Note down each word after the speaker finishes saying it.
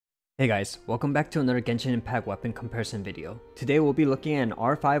Hey guys, welcome back to another Genshin Impact weapon comparison video. Today we'll be looking at an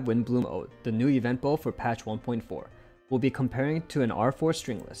R5 Windblume Ode, the new event bow for patch 1.4. We'll be comparing it to an R4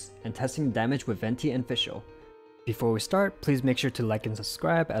 Stringless, and testing damage with Venti and Fischl. Before we start, please make sure to like and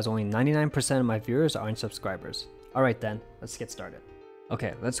subscribe as only 99% of my viewers aren't subscribers. Alright then, let's get started.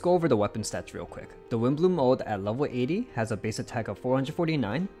 Okay, let's go over the weapon stats real quick. The Windblume Ode at level 80 has a base attack of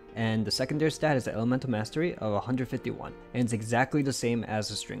 449, and the secondary stat is the Elemental Mastery of 151, and it's exactly the same as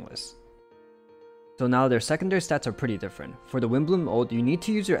the Stringless. So now their secondary stats are pretty different. For the Windblume Ode, you need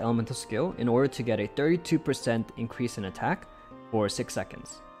to use your Elemental skill in order to get a 32% increase in attack for 6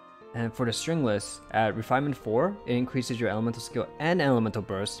 seconds. And for the Stringless, at Refinement 4, it increases your Elemental skill and Elemental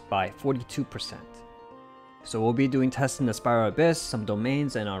Burst by 42%. So we'll be doing tests in the Spiral Abyss, some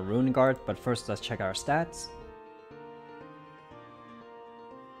domains, and our Rune Guard, but first let's check our stats.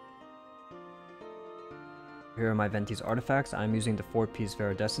 Here are my Venti's artifacts. I'm using the 4-piece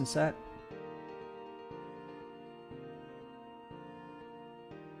Viridescent set.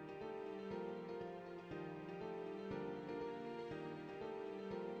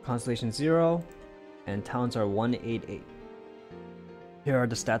 Constellation 0, and talents are 188. Here are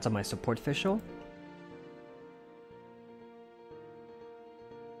the stats of my support Fischl.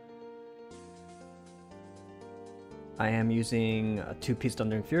 I am using a 2-piece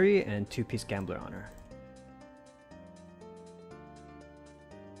Thundering Fury and 2-piece Gambler Honor.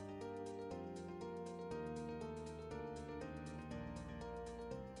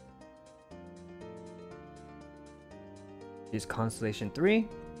 Is Constellation 3,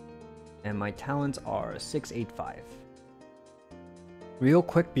 and my talents are 685. Real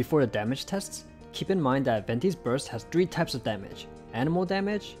quick before the damage tests, keep in mind that Venti's burst has 3 types of damage: animal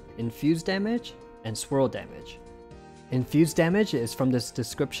damage, infused damage, and swirl damage. Infused damage is from this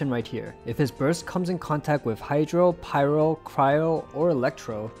description right here. If his burst comes in contact with Hydro, Pyro, Cryo, or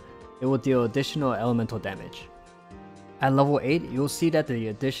Electro, it will deal additional elemental damage. At level 8, you'll see that the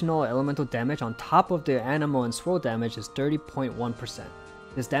additional elemental damage on top of the animal and swirl damage is 30.1%.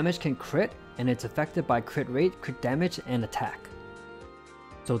 This damage can crit, and it's affected by crit rate, crit damage, and attack.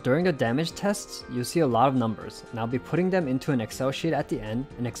 So during the damage tests, you'll see a lot of numbers, and I'll be putting them into an Excel sheet at the end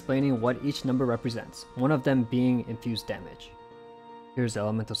and explaining what each number represents, one of them being infused damage. Here's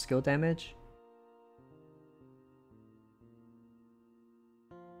elemental skill damage.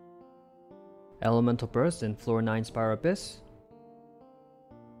 Elemental burst in floor 9 Spiral Abyss.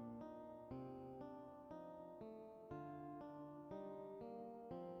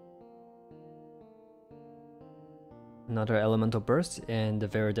 Another elemental burst in the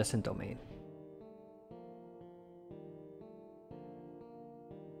Viridescent domain.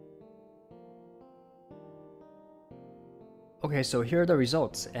 Okay, so here are the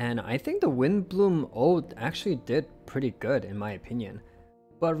results, and I think the Windblume Ode actually did pretty good in my opinion.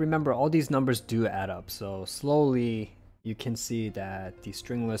 But remember, all these numbers do add up, so slowly you can see that the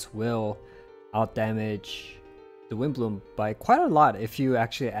Stringless will outdamage the Windblume by quite a lot if you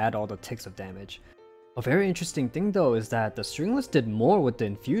actually add all the ticks of damage. A very interesting thing though is that the Stringless did more with the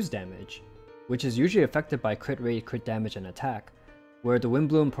infused damage, which is usually affected by crit rate, crit damage, and attack, where the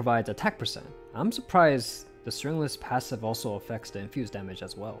Windblume provides attack percent. I'm surprised the Stringless passive also affects the infused damage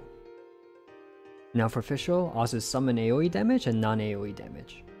as well. Now for Fischl, Oz's summon AoE damage and non-AoE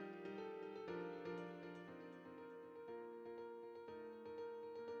damage.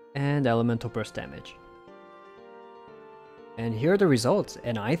 And elemental burst damage. And here are the results,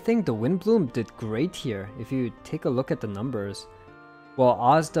 and I think the Windblume did great here. If you take a look at the numbers, well,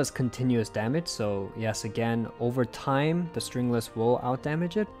 Oz does continuous damage, so yes, again, over time, the Stringless will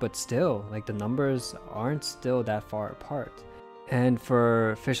outdamage it, but still, like, the numbers aren't still that far apart. And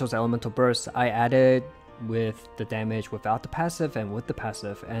for Fischl's elemental burst, I added with the damage without the passive and with the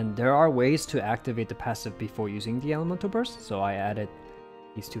passive, and there are ways to activate the passive before using the elemental burst, so I added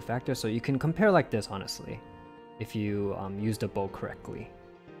these 2 factors, so you can compare like this honestly, if you use the bow correctly.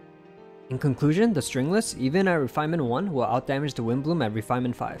 In conclusion, the Stringless, even at Refinement 1, will outdamage the Windblume at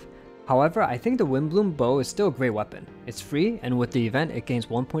Refinement 5. However, I think the Windblume bow is still a great weapon. It's free, and with the event it gains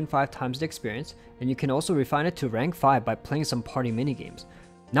 1.5 times the experience, and you can also refine it to rank 5 by playing some party minigames.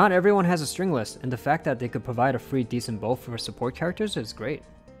 Not everyone has a Stringless, and the fact that they could provide a free decent bow for support characters is great.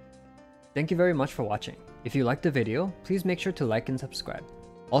 Thank you very much for watching. If you liked the video, please make sure to like and subscribe.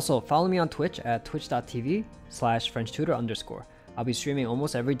 Also, follow me on Twitch at twitch.tv/FrenchTutor_. I'll be streaming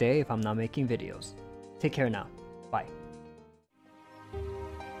almost every day if I'm not making videos. Take care now. Bye.